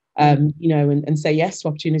 and say yes to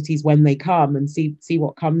opportunities when they come and see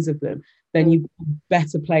what comes of them, then you're a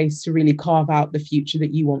better place to really carve out the future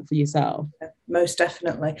that you want for yourself. Most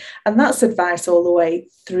definitely. And that's advice all the way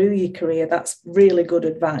through your career. That's really good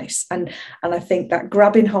advice. And I think that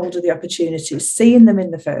grabbing hold of the opportunities, seeing them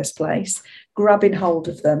in the first place, grabbing hold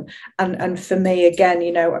of them. And for me,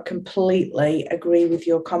 again, I completely agree with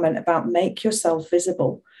your comment about make yourself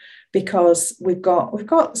visible, because we've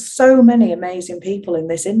got so many amazing people in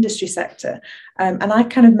this industry sector, and I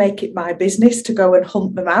kind of make it my business to go and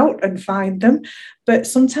hunt them out and find them. But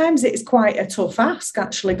sometimes it's quite a tough ask,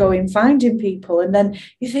 actually going finding people, and then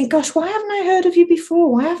you think, gosh, why haven't I heard of you before?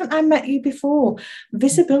 Why haven't I met you before?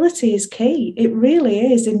 Visibility is key. It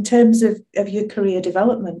really is, in terms of your career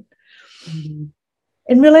development.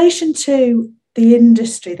 In relation to the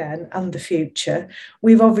industry then and the future,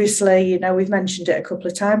 we've obviously, we've mentioned it a couple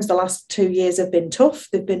of times, the last 2 years have been tough.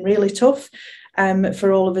 They've been really tough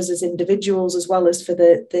for all of us as individuals, as well as for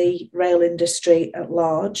the rail industry at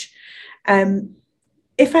large.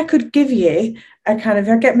 If I could give you I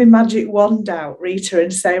get my magic wand out, Rita,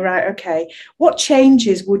 and say, right, okay, what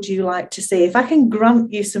changes would you like to see? If I can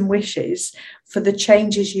grant you some wishes for the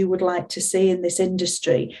changes you would like to see in this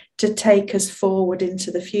industry to take us forward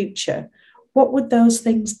into the future, what would those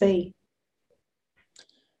things be?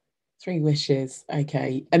 3 wishes.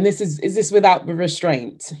 Okay. And is this without the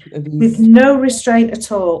restraint? With no restraint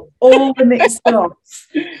at all. All mixed off.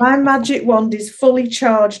 My magic wand is fully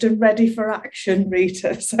charged and ready for action,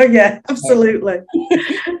 Rita. So yeah, absolutely.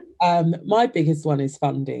 My biggest one is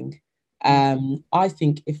funding. I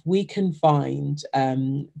think if we can find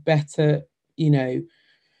better,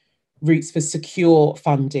 routes for secure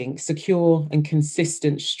funding, secure and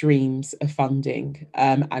consistent streams of funding.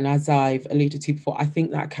 And as I've alluded to before, I think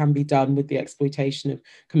that can be done with the exploitation of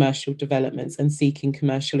commercial developments and seeking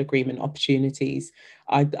commercial agreement opportunities.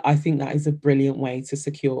 I think that is a brilliant way to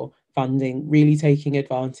secure funding, really taking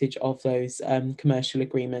advantage of those commercial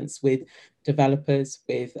agreements with developers,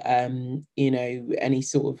 with, any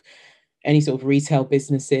sort of retail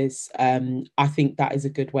businesses. I think that is a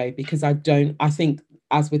good way, because I think,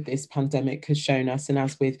 as with this pandemic has shown us, and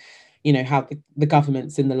as with, how the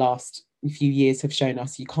governments in the last few years have shown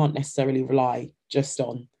us, you can't necessarily rely just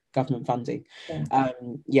on government funding.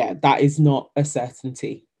 Yeah. That is not a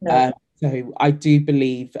certainty. No. So I do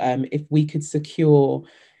believe if we could secure,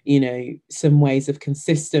 some ways of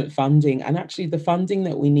consistent funding, and actually the funding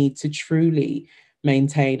that we need to truly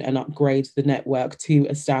maintain and upgrade the network to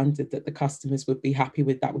a standard that the customers would be happy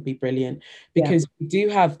with, that would be brilliant. Because we do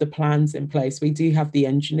have the plans in place, we do have the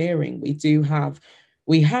engineering,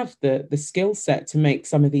 we have the skill set to make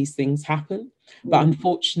some of these things happen. But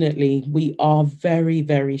unfortunately, we are very,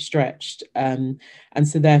 very stretched. And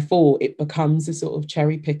so therefore, it becomes a sort of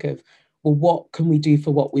cherry pick of, well, what can we do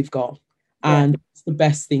for what we've got? And it's the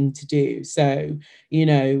best thing to do. So,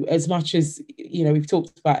 as much as, we've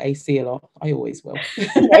talked about AC a lot, I always will.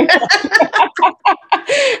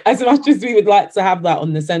 As much as we would like to have that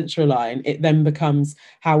on the central line, it then becomes,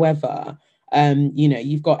 however,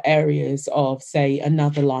 you've got areas of, say,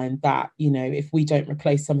 another line that, if we don't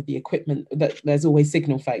replace some of the equipment, that there's always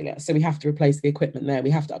signal failure. So we have to replace the equipment there. We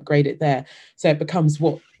have to upgrade it there. So it becomes,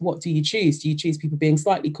 what do you choose? Do you choose people being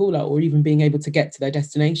slightly cooler, or even being able to get to their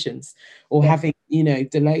destinations, or having,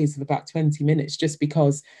 delays of about 20 minutes just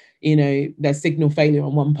because, there's signal failure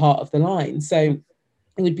on one part of the line? So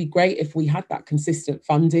it would be great if we had that consistent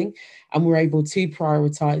funding and we're able to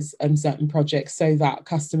prioritize certain projects so that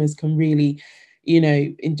customers can really,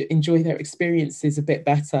 enjoy their experiences a bit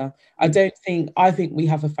better. I think we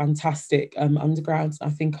have a fantastic underground. I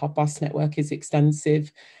think our bus network is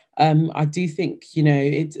extensive. I do think,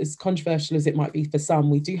 it's as controversial as it might be for some,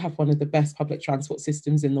 we do have one of the best public transport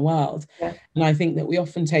systems in the world. And I think that we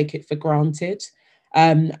often take it for granted.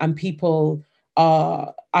 And people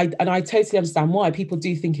I totally understand why people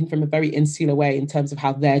do thinking from a very insular way in terms of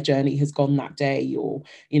how their journey has gone that day, or,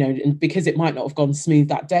 and because it might not have gone smooth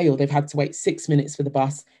that day, or they've had to wait 6 minutes for the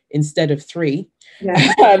bus instead of 3.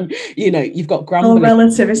 You've got grumbling. All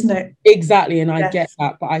relative, isn't it? Exactly. And I get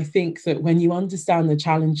that. But I think that when you understand the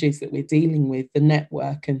challenges that we're dealing with, the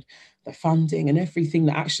network and the funding and everything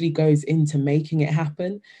that actually goes into making it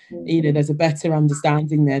happen, there's a better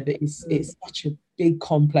understanding there that it's such a big,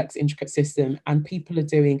 complex, intricate system, and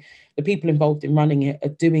the people involved in running it are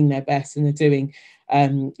doing their best, and they're doing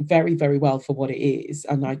very, very well for what it is.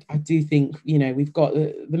 And I do think, we've got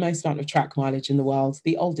the most amount of track mileage in the world,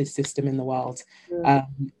 the oldest system in the world.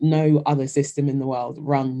 No other system in the world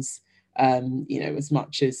runs as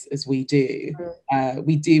much as we do.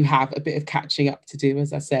 We do have a bit of catching up to do,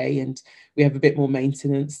 as I say, and we have a bit more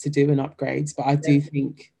maintenance to do and upgrades. But I do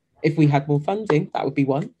think if we had more funding, that would be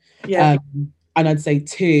one. And I'd say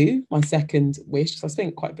 2, my second wish, because I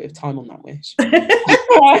spent quite a bit of time on that wish.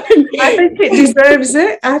 I think it deserves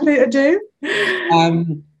it. I think I do.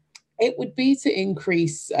 It would be to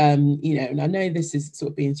increase, and I know this is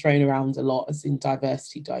sort of being thrown around a lot as in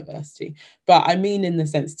diversity, but I mean in the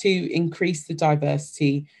sense to increase the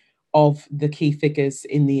diversity of the key figures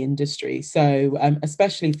in the industry. So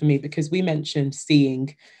especially for me, because we mentioned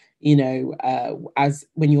seeing, as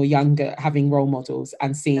when you're younger, having role models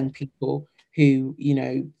and seeing people who,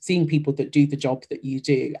 seeing people that do the job that you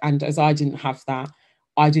do. And as I didn't have that,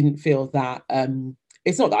 I didn't feel that,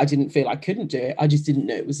 it's not that I didn't feel I couldn't do it. I just didn't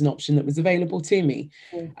know it was an option that was available to me,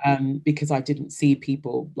 because I didn't see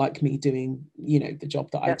people like me doing, the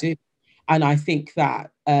job that I do. And I think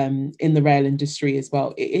that in the rail industry as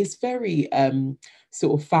well, it is very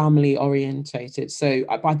sort of family orientated. So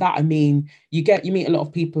by that, I mean, you meet a lot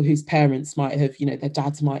of people whose parents might have, their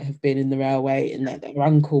dads might have been in the railway, and their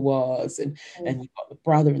uncle was, and you've got the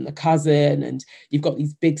brother and the cousin, and you've got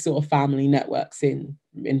these big sort of family networks in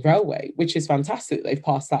railway, which is fantastic. They've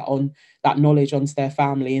passed that knowledge onto their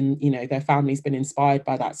family, and their family's been inspired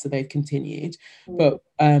by that, so they've continued. But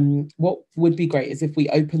what would be great is if we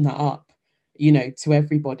open that up, to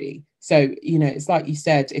everybody. So, it's like you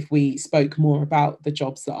said, if we spoke more about the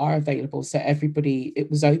jobs that are available, so everybody,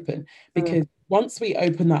 it was open, because once we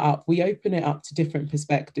open that up, we open it up to different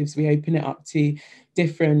perspectives, we open it up to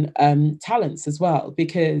different talents as well,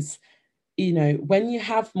 because when you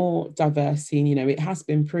have more diversity, it has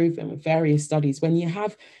been proven with various studies, when you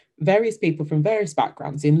have various people from various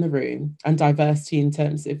backgrounds in the room, and diversity in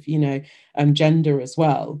terms of, gender as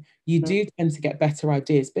well, you do tend to get better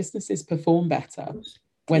ideas. Businesses perform better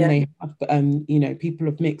when they have, people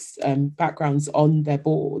of mixed backgrounds on their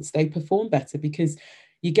boards. They perform better because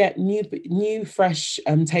you get new, fresh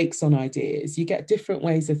takes on ideas. You get different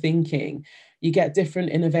ways of thinking. You get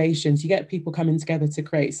different innovations. You get people coming together to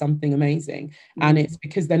create something amazing. And it's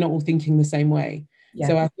because they're not all thinking the same way.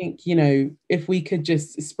 So I think, if we could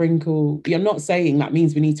just sprinkle, I'm not saying that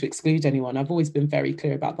means we need to exclude anyone. I've always been very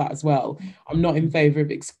clear about that as well. I'm not in favour of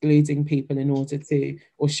excluding people in order to,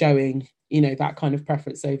 or showing, that kind of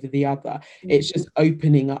preference over the other. It's just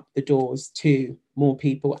opening up the doors to more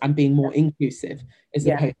people and being more inclusive as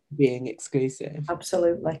opposed to being exclusive.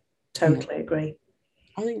 Absolutely. Totally agree.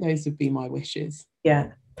 I think those would be my wishes.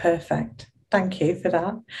 Yeah, perfect. Thank you for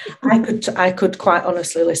that. I could quite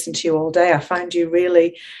honestly listen to you all day. I find you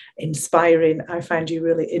really inspiring. I find you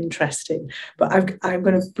really interesting. But I'm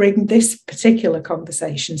going to bring this particular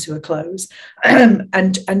conversation to a close.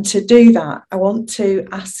 And to do that, I want to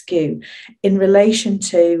ask you in relation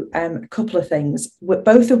to a couple of things,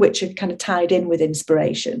 both of which are kind of tied in with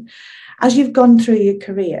inspiration. As you've gone through your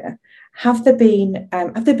career, have there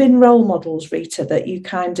been role models, Rita, that you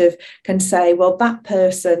kind of can say, well, that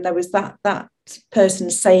person, there was that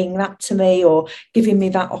person saying that to me or giving me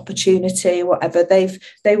that opportunity, whatever,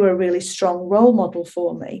 they were a really strong role model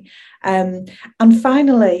for me. And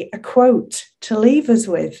finally, a quote to leave us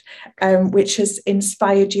with, which has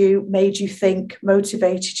inspired you, made you think,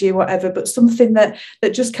 motivated you, whatever, but something that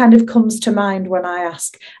just kind of comes to mind when I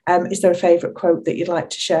ask, is there a favourite quote that you'd like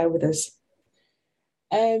to share with us?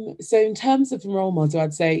 So in terms of role model,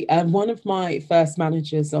 I'd say one of my first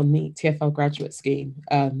managers on the TfL graduate scheme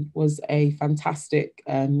was a fantastic,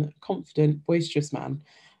 confident, boisterous man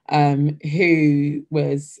who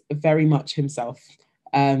was very much himself,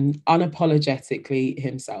 unapologetically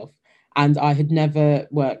himself. And I had never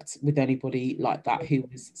worked with anybody like that who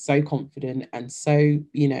was so confident and so,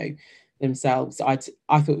 themselves. I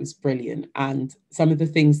thought it was brilliant. And some of the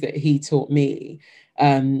things that he taught me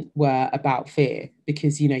were about fear,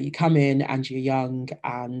 because you come in and you're young,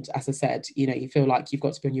 and as I said, you feel like you've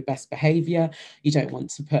got to be on your best behavior, you don't want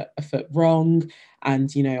to put a foot wrong,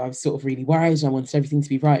 and I was sort of really worried. I wanted everything to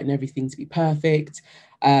be right and everything to be perfect,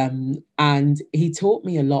 and he taught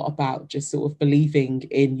me a lot about just sort of believing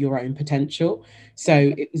in your own potential.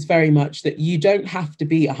 So it was very much that you don't have to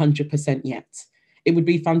be 100% yet. It would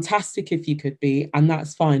be fantastic if you could be, and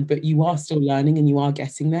that's fine, but you are still learning and you are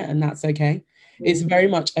getting there, and that's okay. It's very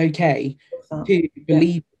much okay to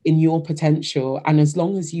believe in your potential. And as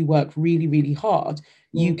long as you work really, really hard,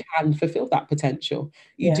 you can fulfill that potential.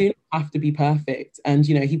 You do not have to be perfect. And,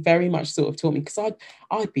 he very much sort of taught me, because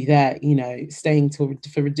I'd be there, staying for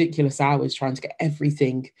ridiculous hours trying to get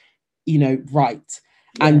everything, right.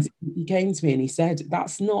 And he came to me and he said,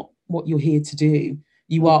 that's not what you're here to do.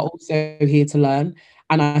 You are also here to learn.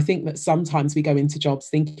 And I think that sometimes we go into jobs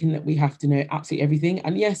thinking that we have to know absolutely everything.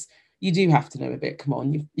 And yes, you do have to know a bit. Come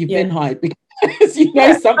on, you've been hired because you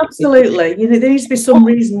know something. Absolutely. There needs to be some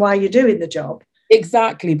reason why you're doing the job.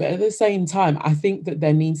 Exactly. But at the same time, I think that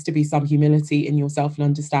there needs to be some humility in yourself and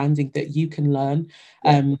understanding that you can learn.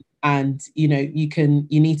 And you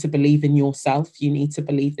need to believe in yourself. You need to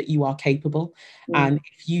believe that you are capable. And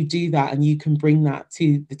if you do that and you can bring that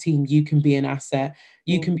to the team, you can be an asset.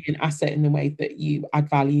 You can be an asset in the way that you add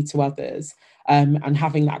value to others, and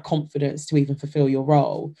having that confidence to even fulfill your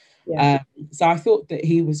role. So I thought that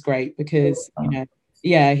he was great because,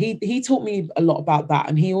 he taught me a lot about that.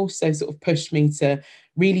 And he also sort of pushed me to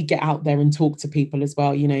really get out there and talk to people as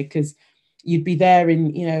well, because you'd be there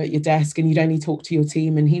in, at your desk and you'd only talk to your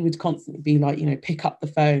team, and he would constantly be like, pick up the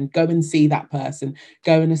phone, go and see that person,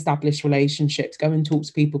 go and establish relationships, go and talk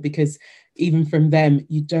to people, because even from them,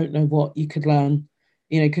 you don't know what you could learn,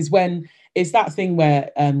 because when it's that thing where,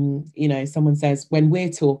 someone says, when we're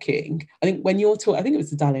talking, I think when you're talking, I think it was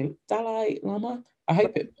the Dalai Lama. I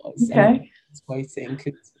hope it was. Okay. Waiting.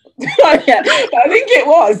 I think it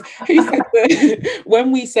was. He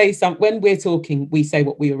said that when we're talking, we say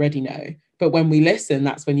what we already know. But when we listen,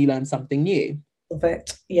 that's when you learn something new. Love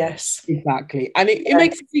it. Yes. Exactly. And it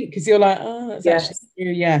makes you think, because you're like, oh, that's actually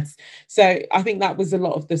true. Yes. So I think that was a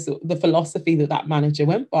lot of the philosophy that manager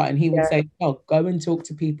went by. And he would say, oh, go and talk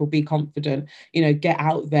to people, be confident, get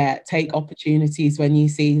out there, take opportunities when you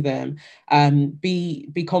see them,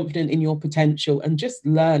 be confident in your potential, and just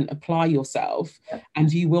learn, apply yourself,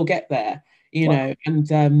 and you will get there.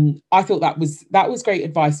 And I thought that was great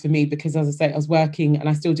advice for me, because, as I say, I was working, and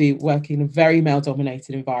I still do work, in a very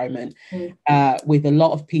male-dominated environment, with a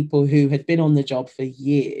lot of people who had been on the job for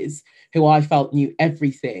years, who I felt knew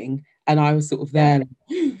everything, and I was sort of there,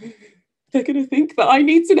 like, they're going to think that I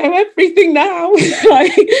need to know everything now,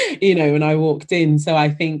 when I walked in. So I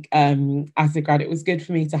think as a grad, it was good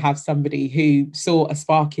for me to have somebody who saw a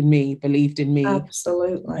spark in me, believed in me.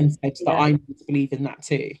 Absolutely. And said that I need to believe in that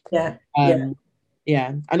too. Yeah.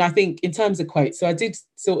 And I think in terms of quotes, so I did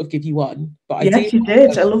sort of give you one, but you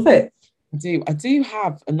did. I love it. I do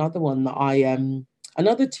have another one that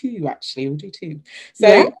another two, actually. We'll do two.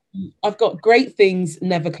 So I've got, great things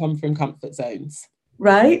never come from comfort zones.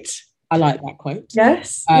 Right. I like that quote.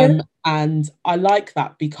 Yes. And I like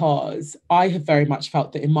that because I have very much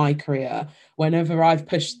felt that in my career, whenever I've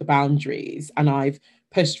pushed the boundaries and I've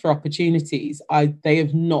pushed for opportunities, they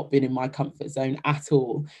have not been in my comfort zone at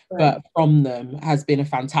all. Right. But from them has been a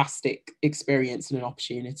fantastic experience and an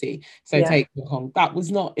opportunity. So take Hong Kong, that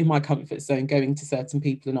was not in my comfort zone, going to certain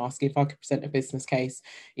people and asking if I could present a business case,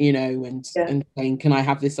 and saying, can I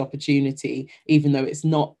have this opportunity, even though it's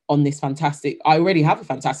not on this fantastic, I already have a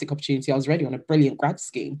fantastic opportunity. I was already on a brilliant grad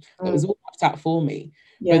scheme that was all mapped out for me.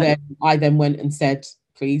 But then I went and said,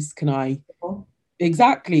 please, can I?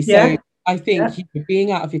 Exactly. So I think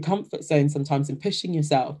being out of your comfort zone sometimes and pushing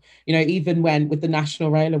yourself, even when with the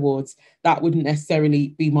National Rail Awards, that wouldn't necessarily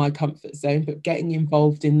be my comfort zone, but getting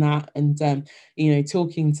involved in that and,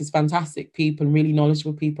 talking to fantastic people and really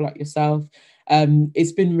knowledgeable people like yourself,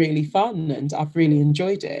 it's been really fun and I've really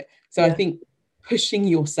enjoyed it. So I think pushing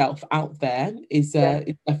yourself out there is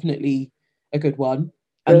definitely a good one.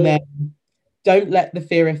 Brilliant. And then don't let the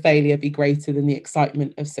fear of failure be greater than the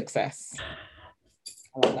excitement of success.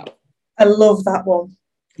 I like that. I love that one.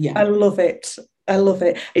 Yeah. I love it.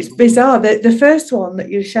 It's bizarre that the first one that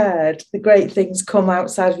you shared, the great things come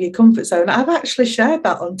outside of your comfort zone. I've actually shared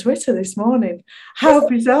that on Twitter this morning. How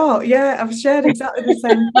bizarre. Yeah, I've shared exactly the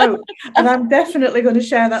same quote. And I'm definitely going to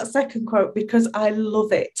share that second quote because I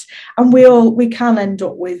love it. And we can end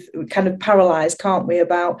up with kind of paralyzed, can't we,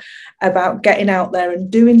 about getting out there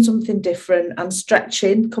and doing something different and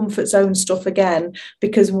stretching comfort zone stuff again,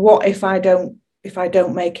 because what if I don't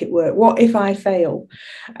make it work? What if I fail?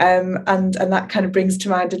 And that kind of brings to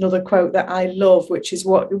mind another quote that I love, which is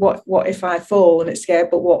what if I fall? And it's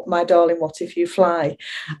but what, my darling, what if you fly?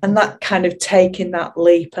 And that kind of taking that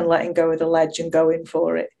leap and letting go of the ledge and going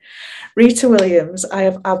for it. Rita Williams, I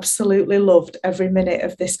have absolutely loved every minute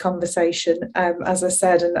of this conversation. As I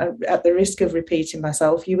said, and at the risk of repeating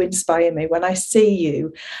myself, you inspire me. When I see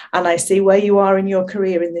you and I see where you are in your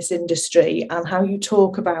career in this industry and how you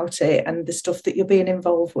talk about it and the stuff that you're being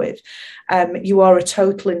involved with, you are a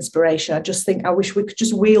total inspiration. I just think I wish we could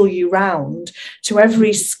just wheel you round to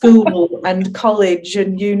every school and college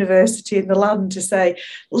and university in the land to say,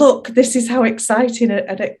 look, this is how exciting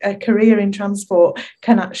a career in transport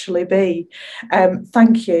can actually be.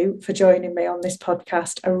 Thank you for joining me on this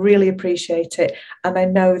podcast. I really appreciate it. And I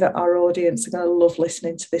know that our audience are going to love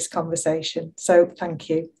listening to this conversation. So thank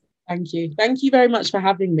you. Thank you. Thank you very much for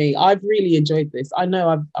having me. I've really enjoyed this. I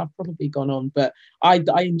know I've probably gone on, but I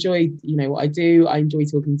enjoyed, what I do. I enjoy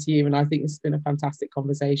talking to you. And I think it's been a fantastic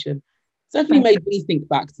conversation. It's definitely made me think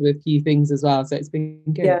back to a few things as well. So it's been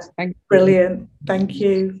good. Yeah, thank you. Brilliant. Thank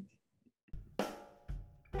you.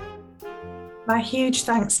 My huge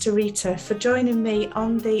thanks to Rita for joining me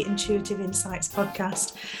on the Intuitive Insights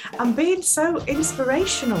podcast and being so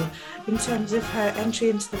inspirational in terms of her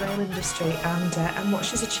entry into the rail industry and what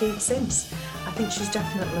she's achieved since. I think she's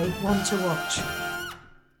definitely one to watch.